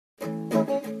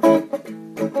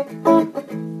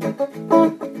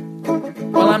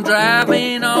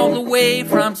driving all the way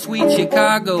from sweet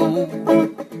Chicago,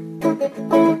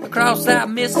 across that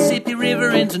Mississippi River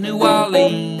into New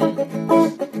Orleans.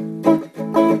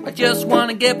 I just want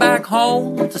to get back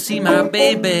home to see my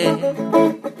baby,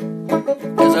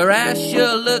 'cause her ass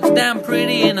sure looks damn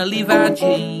pretty in a Levi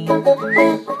jeans.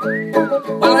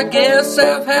 Well, I guess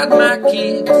I've had my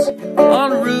kicks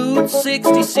on Route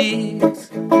 66,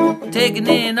 taking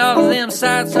in all of them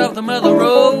sights of the mother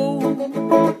road.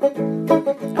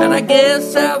 And I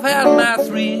guess I've had my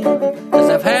thrill, 'cause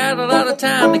I've had a lot of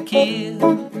time to kill.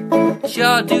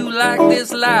 Sure do like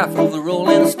this life of the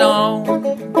Rolling Stone.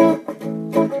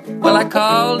 Well, I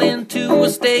called into a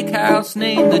steakhouse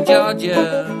named the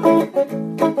Georgia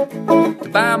to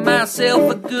buy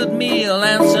myself a good meal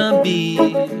and some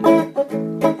beer.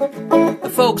 The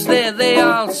folks there, they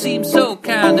all seem so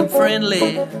kind and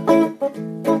friendly.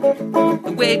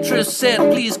 The waitress said,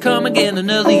 please come again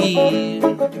another year.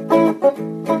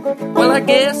 Well, I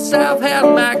guess I've had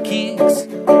my kicks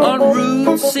on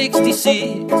Route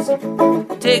 66,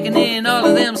 taking in all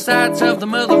of them sights of the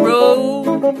mother road.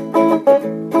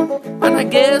 And I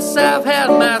guess I've had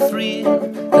my thrill,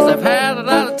 'cause I've had a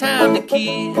lot of time to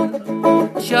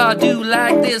kill. Sure do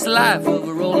like this life of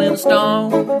a Rolling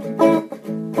Stone.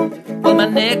 Well, my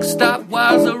next stop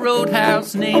was a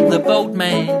roadhouse named the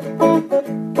Boatman.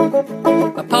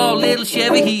 A poor little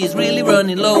Chevy, he's really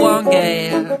running low on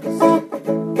gas.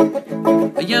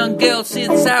 A young girl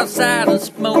sits outside and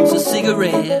smokes a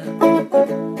cigarette.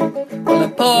 Well,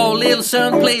 the poor little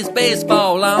son plays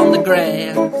baseball on the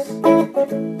grass.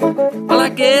 Well, I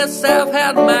guess I've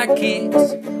had my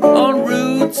kicks on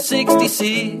Route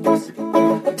 66,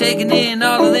 taking in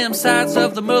all of them sights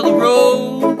of the mother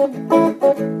road.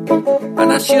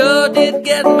 And I sure did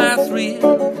get my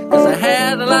thrill, 'cause I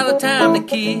had a lot of time to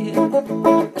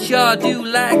kill. I sure do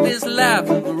like this life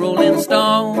of a Rolling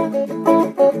Stone.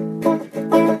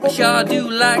 I sure do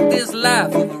like this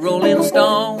life of a Rolling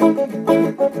Stone.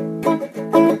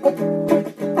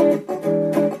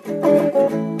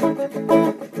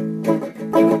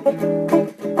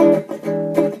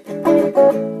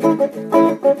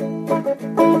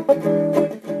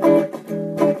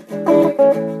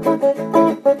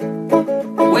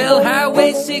 Well,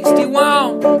 Highway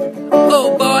 61,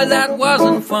 oh boy, that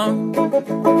wasn't fun.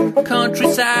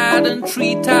 Countryside and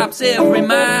treetops every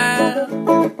mile.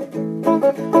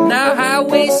 Now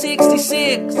Highway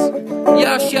 66,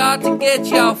 you're sure to get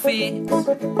your fix.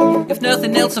 If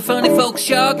nothing else, the funny folks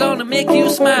sure gonna make you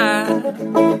smile.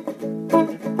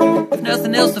 If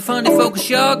nothing else, the funny folks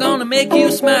sure gonna make you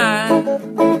smile.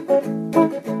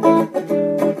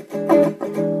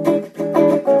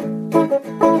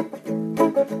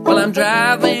 Well, I'm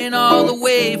driving all the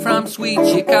way from sweet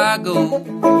Chicago,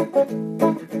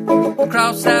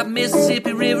 across that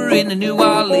Mississippi River into New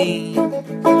Orleans.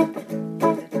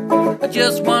 I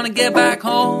just want to get back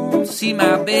home to see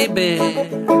my baby.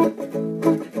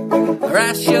 Her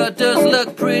ass sure does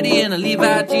look pretty in a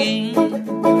Levi jeans.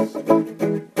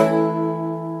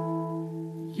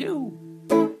 You.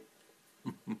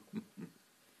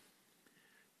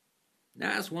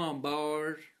 Nice one,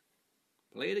 boys.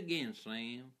 Play it again,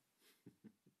 Sam.